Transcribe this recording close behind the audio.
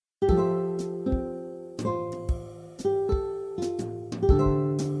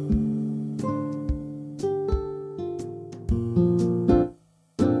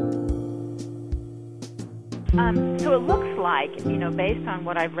like, based on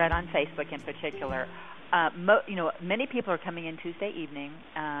what I've read on Facebook in particular, many people are coming in Tuesday evening.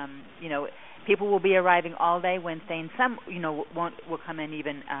 People will be arriving all day Wednesday, and some, will come in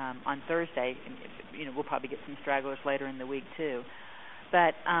even on Thursday. And, we'll probably get some stragglers later in the week too.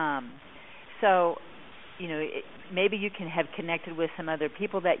 But maybe you can have connected with some other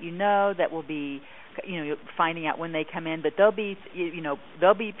people that that will be, finding out when they come in. But there'll be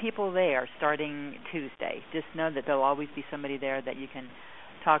people there starting Tuesday. Just know that there'll always be somebody there that you can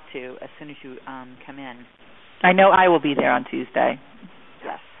talk to as soon as you come in. I know I will be there on Tuesday.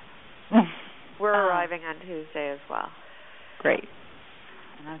 Yes. We're arriving on Tuesday as well. Great.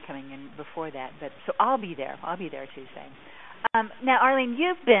 And I'm coming in before that, so I'll be there. I'll be there Tuesday. Now, Arlene,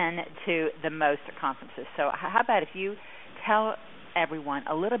 you've been to the most conferences. So how about if you tell everyone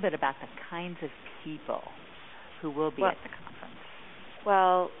a little bit about the kinds of people who will be at the conference?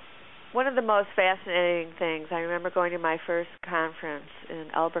 Well, one of the most fascinating things, I remember going to my first conference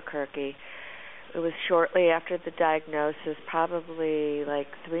in Albuquerque. It was shortly after the diagnosis, probably like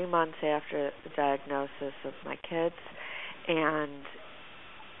 3 months after the diagnosis of my kids. And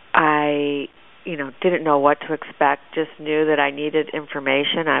I, didn't know what to expect, just knew that I needed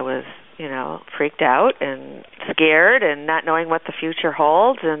information. I was, freaked out and scared and not knowing what the future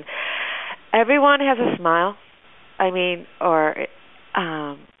holds. And everyone has a smile.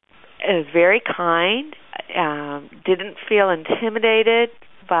 Is very kind, didn't feel intimidated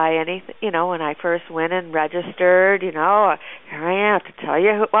by anything. When I first went and registered, here I am to tell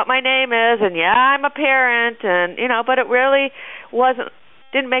you what my name is, and I'm a parent, and but it really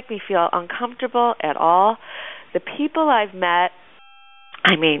didn't make me feel uncomfortable at all. The people I've met,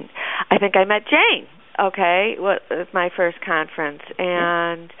 I think I met Jane, was my first conference,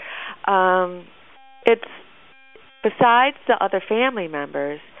 and it's besides the other family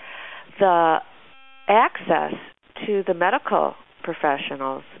members, the access to the medical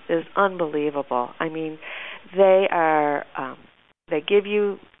professionals is unbelievable. They are they give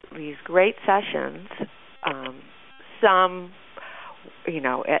you these great sessions.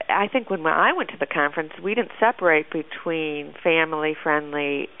 I think when I went to the conference, we didn't separate between family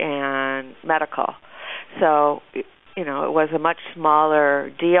friendly and medical. So, it was a much smaller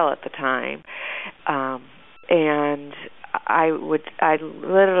deal at the time. And I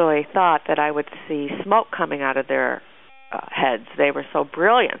literally thought that I would see smoke coming out of their heads. They were so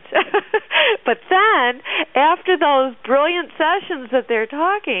brilliant. But then, after those brilliant sessions that they're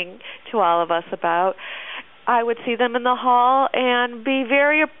talking to all of us about, I would see them in the hall and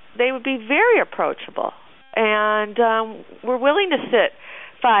they would be very approachable and were willing to sit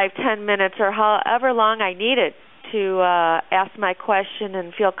 5-10 minutes or however long I needed to ask my question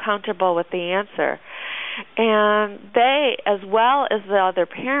and feel comfortable with the answer. And they, as well as the other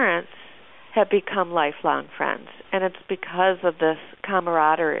parents, have become lifelong friends. And it's because of this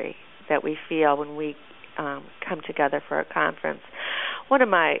camaraderie that we feel when we come together for a conference. One of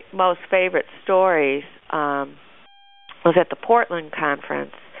my most favorite stories was at the Portland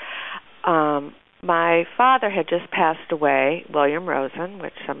conference. My father had just passed away, William Rosen,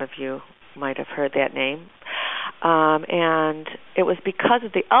 which some of you might have heard that name. And it was because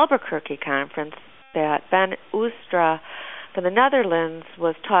of the Albuquerque conference that Ben Oostra from the Netherlands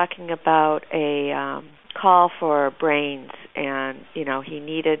was talking about a call for brains, and he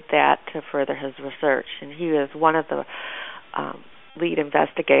needed that to further his research. And he was one of the lead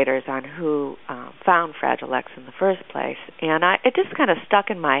investigators on who found Fragile X in the first place. And it just kind of stuck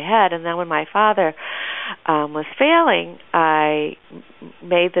in my head. And then when my father was failing, I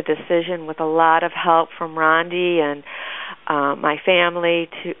made the decision, with a lot of help from Rondi and my family,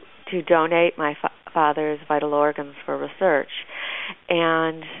 to donate my father's vital organs for research.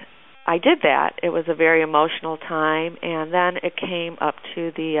 And I did that. It was a very emotional time. And then it came up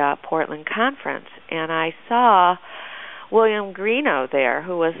to the Portland conference, and I saw William Greeno there,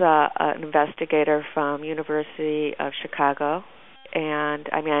 who was an investigator from University of Chicago. And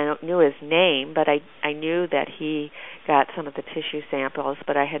I knew his name, but I knew that he got some of the tissue samples,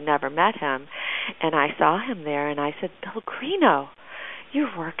 but I had never met him. And I saw him there, and I said, "Bill Greeno,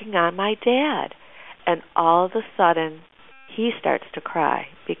 you're working on my dad." And all of a sudden, he starts to cry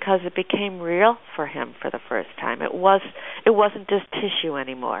because it became real for him for the first time. It wasn't just tissue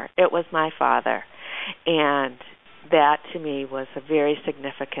anymore. It was my father. And that, to me, was a very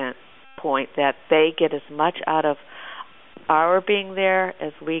significant point, that they get as much out of our being there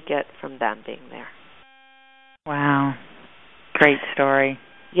as we get from them being there. Wow. Great story.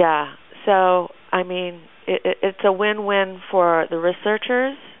 Yeah. So, it's a win-win for the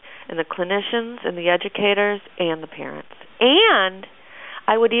researchers and the clinicians and the educators and the parents. And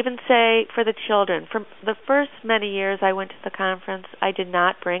I would even say for the children, for the first many years I went to the conference, I did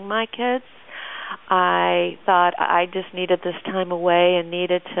not bring my kids. I thought I just needed this time away and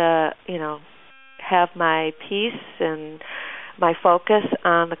needed to, have my peace and my focus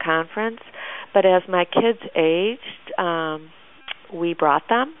on the conference. But as my kids aged, we brought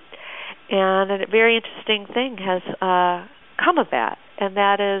them. And a very interesting thing has come of that, and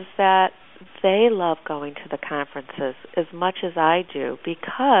that is that they love going to the conferences as much as I do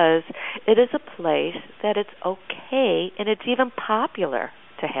because it is a place that it's okay and it's even popular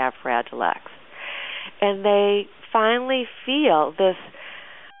to have Fragile X. And they finally feel this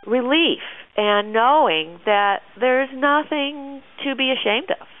relief and knowing that there's nothing to be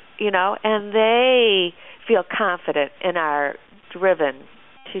ashamed of, and they feel confident and are driven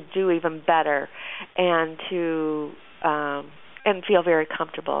to do even better and to and feel very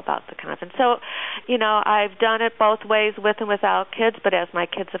comfortable about the conference. So, I've done it both ways with and without kids, but as my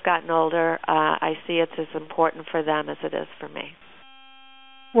kids have gotten older, I see it's as important for them as it is for me.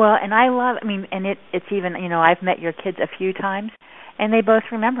 Well, and it's even, I've met your kids a few times, and they both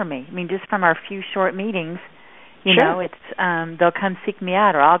remember me. Just from our few short meetings, Sure. it's they'll come seek me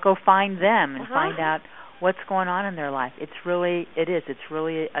out, or I'll go find them and find out what's going on in their life. It's really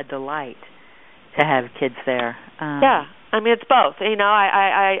a delight to have kids there. Yeah, it's both.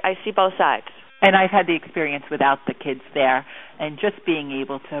 I see both sides. And I've had the experience without the kids there, and just being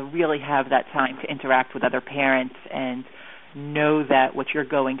able to really have that time to interact with other parents and know that what you're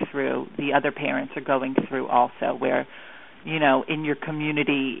going through, the other parents are going through also, where, in your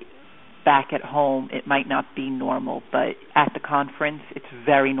community back at home, it might not be normal, but at the conference, it's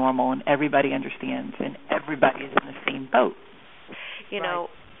very normal, and everybody understands, and everybody is in the same boat.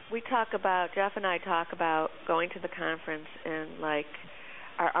 Jeff and I talk about going to the conference, and,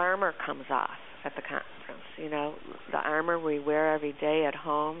 our armor comes off at the conference, the armor we wear every day at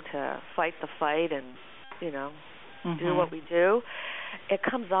home to fight the fight and, do what we do. It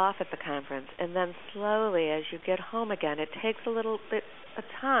comes off at the conference, and then slowly, as you get home again, it takes a little bit of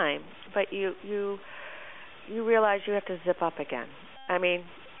time, but you realize you have to zip up again.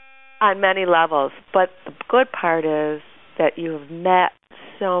 On many levels. But the good part is that you have met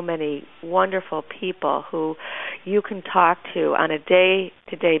so many wonderful people who you can talk to on a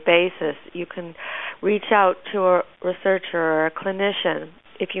day-to-day basis. You can reach out to a researcher or a clinician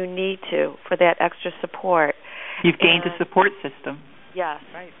if you need to for that extra support. You've gained a support system. Yes.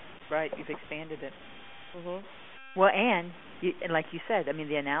 Right. You've expanded it. Mm-hmm. Well, and like you said,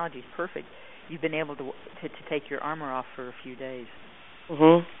 the analogy is perfect. You've been able to take your armor off for a few days.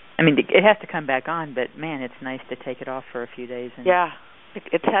 Mm-hmm. It has to come back on, but, man, it's nice to take it off for a few days. Yeah,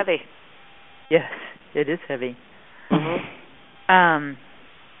 it's heavy. Yes, it is heavy. Mm-hmm.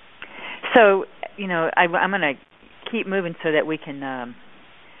 So, I'm going to keep moving so that we can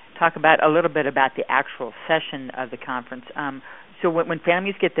talk about a little bit about the actual session of the conference. So when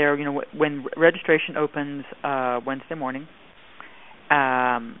families get there, when registration opens Wednesday morning,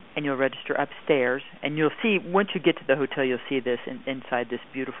 and you'll register upstairs, and you'll see, once you get to the hotel, you'll see this inside this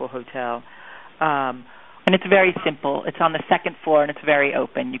beautiful hotel. And it's very simple. It's on the second floor, and it's very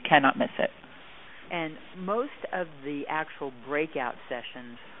open. You cannot miss it. And most of the actual breakout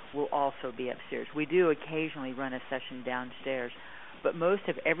sessions will also be upstairs. We do occasionally run a session downstairs, but most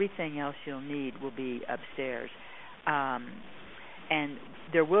of everything else you'll need will be upstairs. And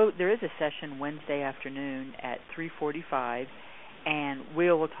there is a session Wednesday afternoon at 3:45, and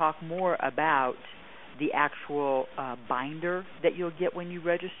we will talk more about the actual binder that you'll get when you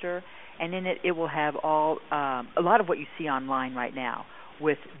register, and in it will have all a lot of what you see online right now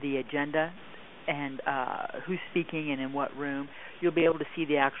with the agenda and who's speaking and in what room. You'll be able to see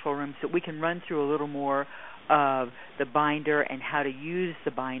the actual room, so we can run through a little more of the binder and how to use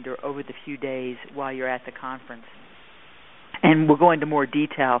the binder over the few days while you're at the conference. And we'll go into more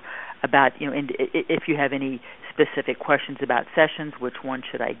detail about, if you have any specific questions about sessions, which one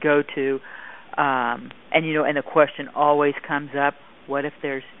should I go to? And the question always comes up, what if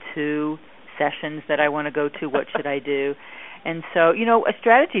there's 2 sessions that I want to go to? What should I do? And so, a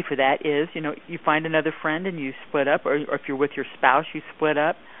strategy for that is, you find another friend and you split up, or if you're with your spouse, you split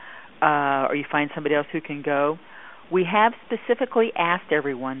up, or you find somebody else who can go. We have specifically asked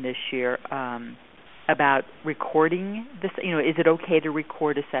everyone this year about recording this. Is it okay to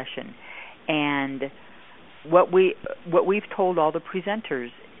record a session? And what we've told all the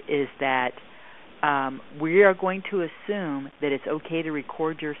presenters is that we are going to assume that it's okay to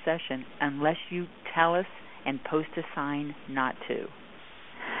record your session unless you tell us and post a sign not to.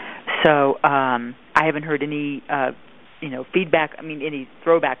 So I haven't heard any feedback. Any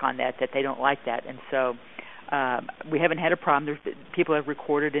throwback on that they don't like that, and so we haven't had a problem. People have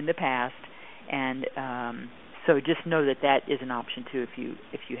recorded in the past, and so just know that is an option too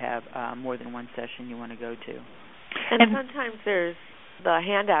if you have more than one session you want to go to. And sometimes there's the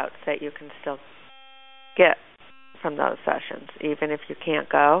handouts that you can still get from those sessions, even if you can't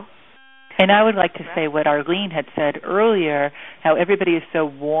go. And I would like to say what Arlene had said earlier, how everybody is so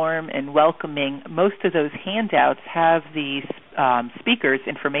warm and welcoming. Most of those handouts have the speakers'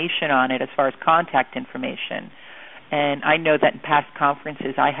 information on it as far as contact information. And I know that in past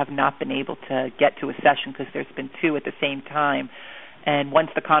conferences I have not been able to get to a session because there's been two at the same time. And once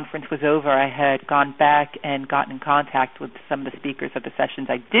the conference was over, I had gone back and gotten in contact with some of the speakers of the sessions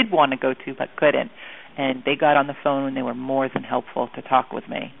I did want to go to but couldn't. And they got on the phone and they were more than helpful to talk with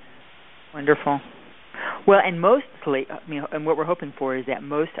me. Wonderful. Well, and mostly, and what we're hoping for is that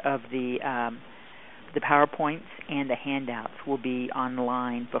most of the PowerPoints and the handouts will be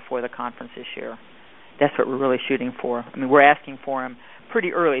online before the conference this year. That's what we're really shooting for. I mean, we're asking for them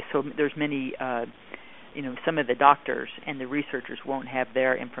pretty early, so there's many, some of the doctors and the researchers won't have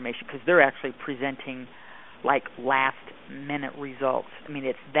their information because they're actually presenting like last-minute results. I mean,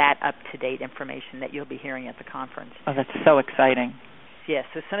 it's that up-to-date information that you'll be hearing at the conference. Oh, that's so exciting. Yes,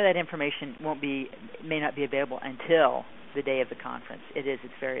 so some of that information may not be available until the day of the conference. It's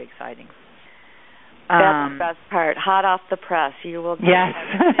very exciting. That's the best part. Hot off the press. You will get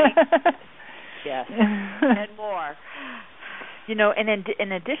everything. Yes. And more. And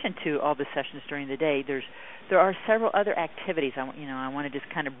in addition to all the sessions during the day, there are several other activities I want to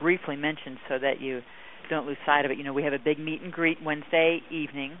just kind of briefly mention so that you don't lose sight of it. We have a big meet and greet Wednesday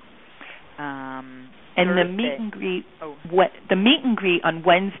evening. And Thursday. The meet and greet on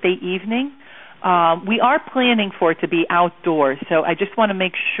Wednesday evening, we are planning for it to be outdoors. So I just want to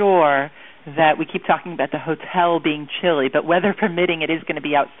make sure that we keep talking about the hotel being chilly, but weather permitting, it is going to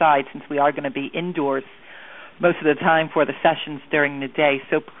be outside since we are going to be indoors most of the time for the sessions during the day.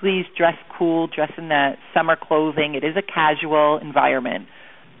 So please dress cool, dress in that summer clothing. It is a casual environment,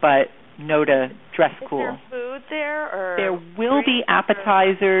 but know to dress cool. Is there food there? Or there will be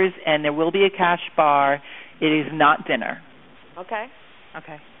appetizers and there will be a cash bar. It is not dinner. Okay.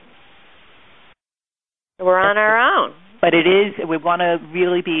 Okay. We're on our own. But it is, we want to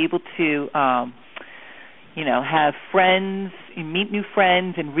really be able to, have friends, meet new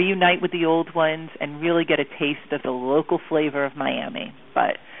friends, and reunite with the old ones, and really get a taste of the local flavor of Miami.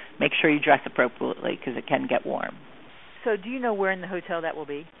 But make sure you dress appropriately because it can get warm. So do you know where in the hotel that will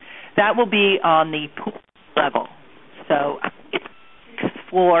be? That will be on the pool level. So it's 6th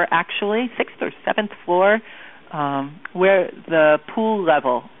floor, actually, 6th or 7th floor, where the pool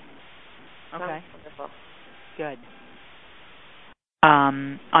level. Okay. Wonderful. Good.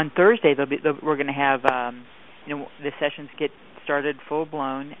 On Thursday, we're going to have, the sessions get started full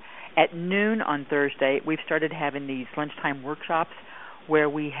blown. At noon on Thursday, we've started having these lunchtime workshops where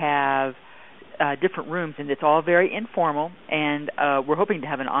we have different rooms, and it's all very informal. And we're hoping to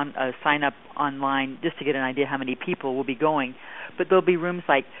have a sign up online just to get an idea how many people will be going. But there'll be rooms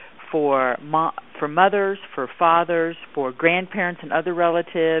like for mothers, for fathers, for grandparents and other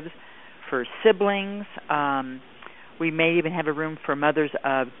relatives, for siblings. We may even have a room for mothers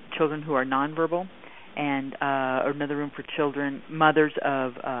of children who are nonverbal, and or another room for mothers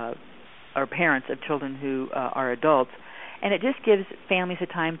of or parents of children who are adults. And it just gives families a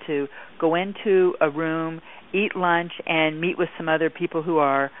time to go into a room, eat lunch, and meet with some other people who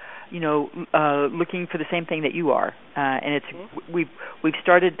are, looking for the same thing that you are. And it's we've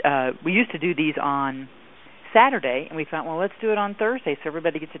started. We used to do these on Saturday, and we thought, well, let's do it on Thursday so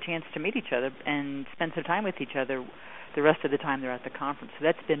everybody gets a chance to meet each other and spend some time with each other the rest of the time they're at the conference. So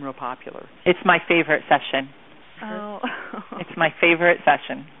that's been real popular. It's my favorite session. Oh. It's my favorite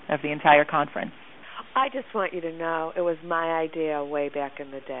session of the entire conference. I just want you to know it was my idea way back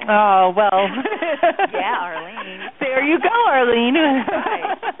in the day. Oh, well. Yeah, Arlene. There you go, Arlene.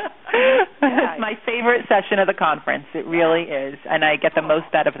 Right. It's my favorite session of the conference. It really is. And I get the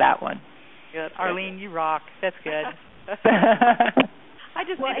most out of that one. Good. Arlene, you rock. That's good. I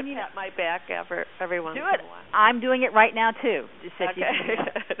just need to pat my back every once in a while. I'm doing it right now, too. Just so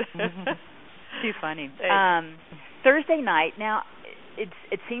okay. Too funny. Thursday night, now,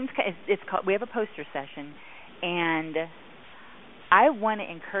 it seems it's called, we have a poster session, and I want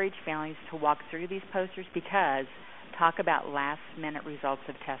to encourage families to walk through these posters because talk about last-minute results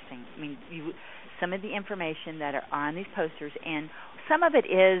of testing. I mean, some of the information that are on these posters, and some of it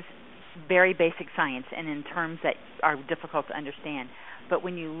is very basic science and in terms that are difficult to understand. But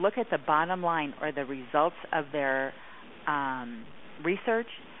when you look at the bottom line or the results of their research,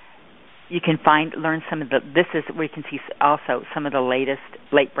 you can learn some of this is where you can see also some of the latest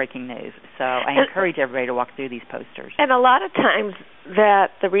late breaking news. So I encourage everybody to walk through these posters. And a lot of times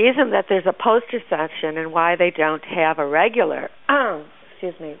that the reason that there's a poster section and why they don't have a regular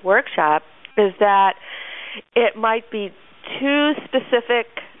workshop is that it might be too specific,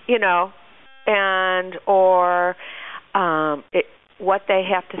 and or what they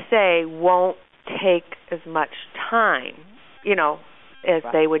have to say won't take as much time, as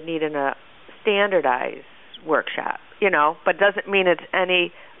they would need in a standardized workshop, but doesn't mean it's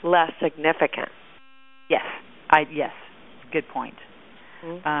any less significant. Yes, good point.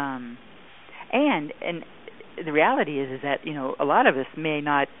 Mm-hmm. And the reality is that a lot of us may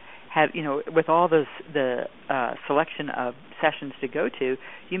not have with all the selection of sessions to go to,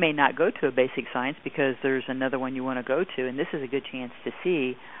 you may not go to a basic science because there's another one you want to go to, and this is a good chance to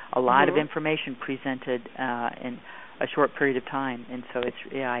see a lot of information presented in a short period of time. And so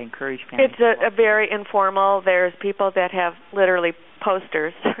I encourage families. It's a very informal. There's people that have literally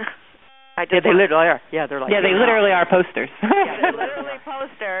posters. They literally are. Yeah, they're like. Yeah, they literally are posters. They're literally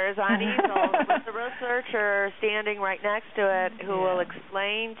posters on easels with the researcher standing right next to it who will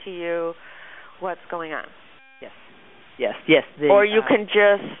explain to you what's going on. Yes. Or you can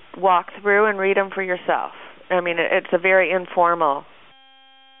just walk through and read them for yourself. I mean, it's a very informal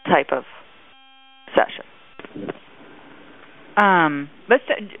type of session.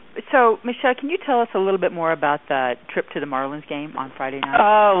 So, Michelle, can you tell us a little bit more about the trip to the Marlins game on Friday night?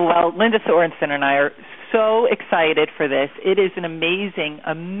 Oh, well, Linda Sorensen and I are so excited for this. It is an amazing,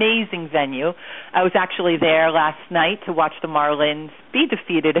 amazing venue. I was actually there last night to watch the Marlins be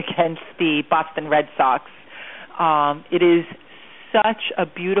defeated against the Boston Red Sox. It is such a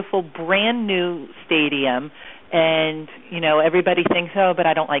beautiful, brand new stadium. And, everybody thinks, but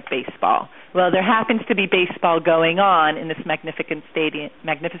I don't like baseball. Well, there happens to be baseball going on in this magnificent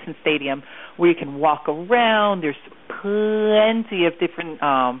stadium where you can walk around. There's plenty of different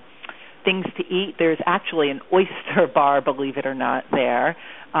things to eat. There's actually an oyster bar, believe it or not, there.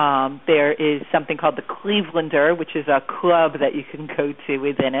 There is something called the Clevelander, which is a club that you can go to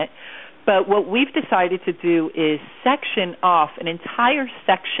within it. But what we've decided to do is section off an entire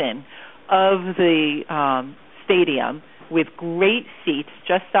section of the stadium with great seats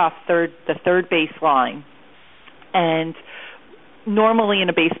just off the third base line. And normally in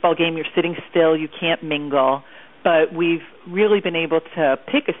a baseball game you're sitting still, you can't mingle, but we've really been able to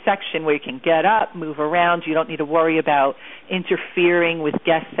pick a section where you can get up, move around. You don't need to worry about interfering with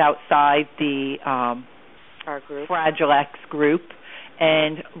guests outside the our group. Fragile X group.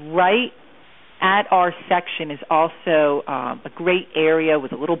 And right at our section is also a great area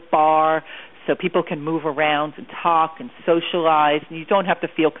with a little bar, so people can move around and talk and socialize, and you don't have to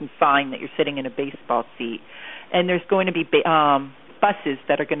feel confined that you're sitting in a baseball seat. And there's going to be buses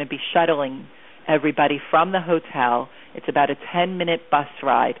that are going to be shuttling everybody from the hotel. It's about a 10-minute bus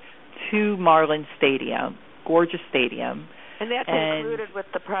ride to Marlins Stadium, gorgeous stadium. And that's included with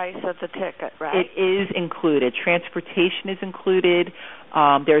the price of the ticket, right? It is included. Transportation is included.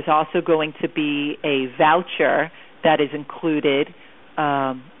 There's also going to be a voucher that is included.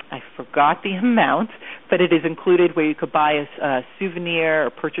 I forgot the amount, but it is included where you could buy a souvenir or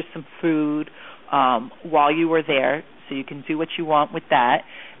purchase some food while you were there, so you can do what you want with that.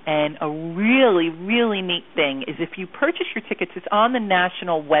 And a really, really neat thing is if you purchase your tickets, it's on the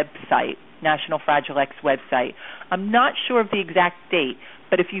national website, National Fragile X website. I'm not sure of the exact date,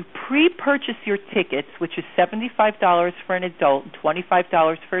 but if you pre-purchase your tickets, which is $75 for an adult and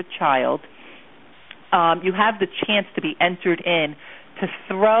 $25 for a child, you have the chance to be entered in to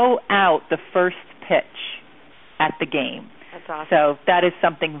throw out the first pitch at the game. That's awesome. So that is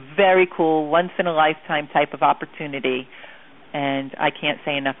something very cool, once-in-a-lifetime type of opportunity, and I can't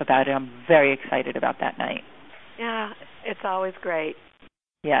say enough about it. I'm very excited about that night. Yeah, it's always great.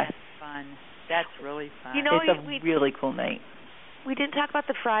 Yes. Fun. That's really fun. It's a really cool night. We didn't talk about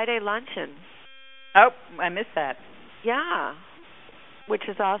the Friday luncheon. Oh, I missed that. Yeah, which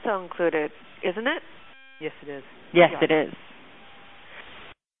is also included, isn't it? Yes, it is. Yes, it is.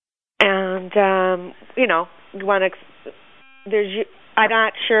 And, you want to... I'm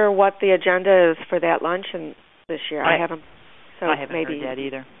not sure what the agenda is for that luncheon this year. I haven't heard that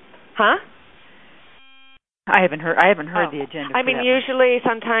either. Huh? I haven't heard the agenda. I mean, usually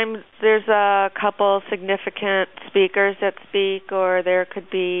sometimes there's a couple significant speakers that speak, or there could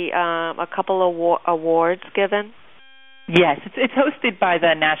be a couple of awards given. Yes, it's hosted by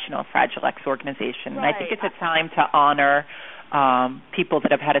the National Fragile X organization. Right. And I think it's a time to honor people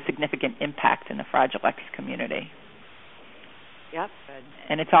that have had a significant impact in the Fragile X community. Yep.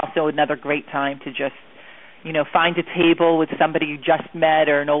 And it's also another great time to just, find a table with somebody you just met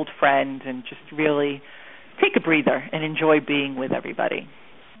or an old friend and just really take a breather and enjoy being with everybody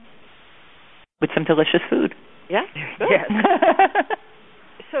with some delicious food. Yeah. Yes.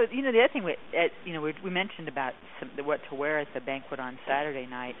 So, the other thing we mentioned about what to wear at the banquet on Saturday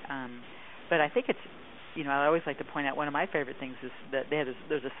night, but I think it's, I always like to point out one of my favorite things is that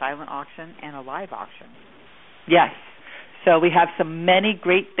there's a silent auction and a live auction. Yes. So we have many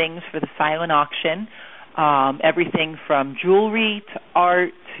great things for the silent auction, everything from jewelry to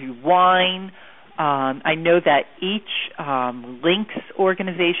art to wine. I know that each Links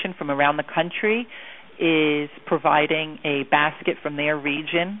organization from around the country is providing a basket from their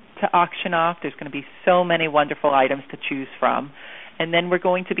region to auction off. There's going to be so many wonderful items to choose from. And then we're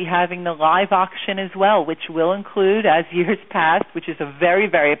going to be having the live auction as well, which will include, as years past, which is a very,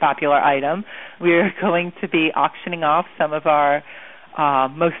 very popular item, we're going to be auctioning off some of our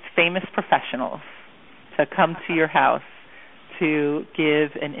most famous professionals to come to your house to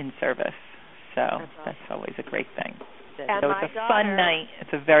give an in-service. So that's always a great thing. And so it's a fun night.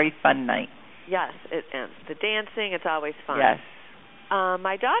 It's a very fun night. Yes, and the dancing, it's always fun. Yes.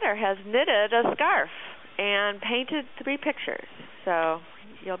 My daughter has knitted a scarf and painted 3 pictures, so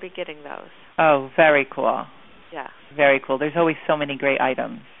you'll be getting those. Oh, very cool. Yeah. Very cool. There's always so many great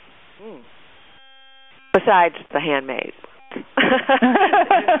items. Besides the handmade. It's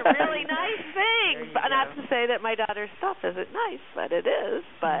a really nice thing. But not to say that my daughter's stuff isn't nice, but it is.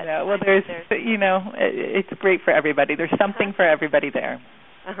 But yeah, well, there's it's great for everybody. There's something for everybody there.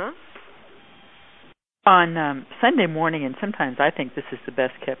 On Sunday morning, and sometimes I think this is the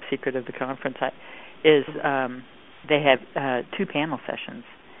best kept secret of the conference, is they have 2 panel sessions.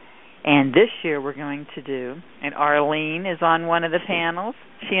 And this year we're going to do, and Arlene is on one of the panels,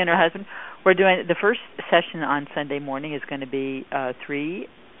 she and her husband. We're doing, the first session on Sunday morning is going to be 3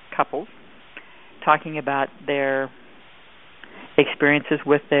 couples talking about their experiences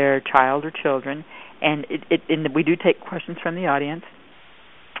with their child or children. And we do take questions from the audience.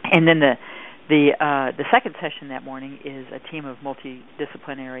 And then the second session that morning is a team of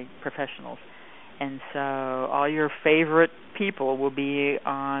multidisciplinary professionals. And so all your favorite people will be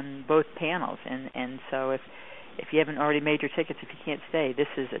on both panels. And so if you haven't already made your tickets, if you can't stay, this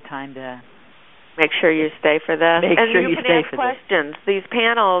is a time to make sure you stay for this. Make sure you can stay ask for questions. These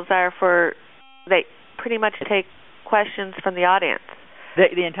panels are they pretty much take questions from the audience.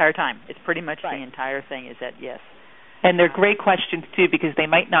 The entire time. It's pretty much the entire thing is that, yes. And they're great questions, too, because they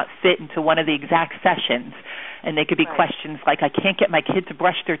might not fit into one of the exact sessions. And they could be questions like, I can't get my kid to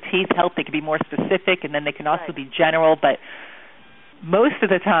brush their teeth. Help. They could be more specific, and then they can also be general. But most of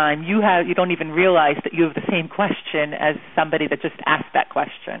the time, you don't even realize that you have the same question as somebody that just asked that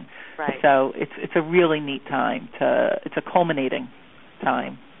question. Right. So it's a really neat time. It's a culminating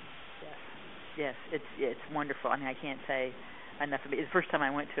time. Yes, it's wonderful. I mean, I can't say enough of it. The first time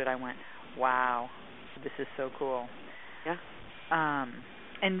I went to it, I went, wow, this is so cool. Yeah.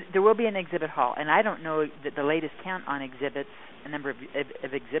 And there will be an exhibit hall, and I don't know the latest count on exhibits, a number of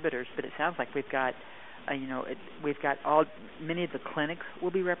exhibitors, but it sounds like we've got, many of the clinics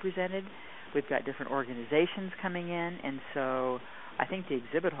will be represented. We've got different organizations coming in, and so I think the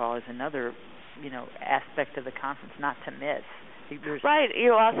exhibit hall is another, aspect of the conference not to miss. Right.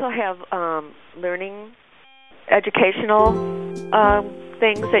 You also have learning, educational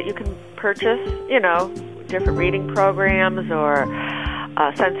things that you can purchase, different reading programs or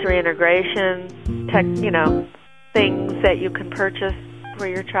sensory integration, things that you can purchase for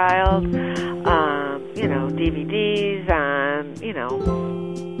your child, DVDs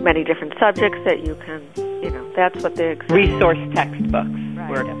on, many different subjects that you can, that's what the resource textbooks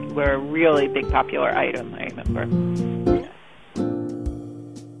were a really big popular item, I remember.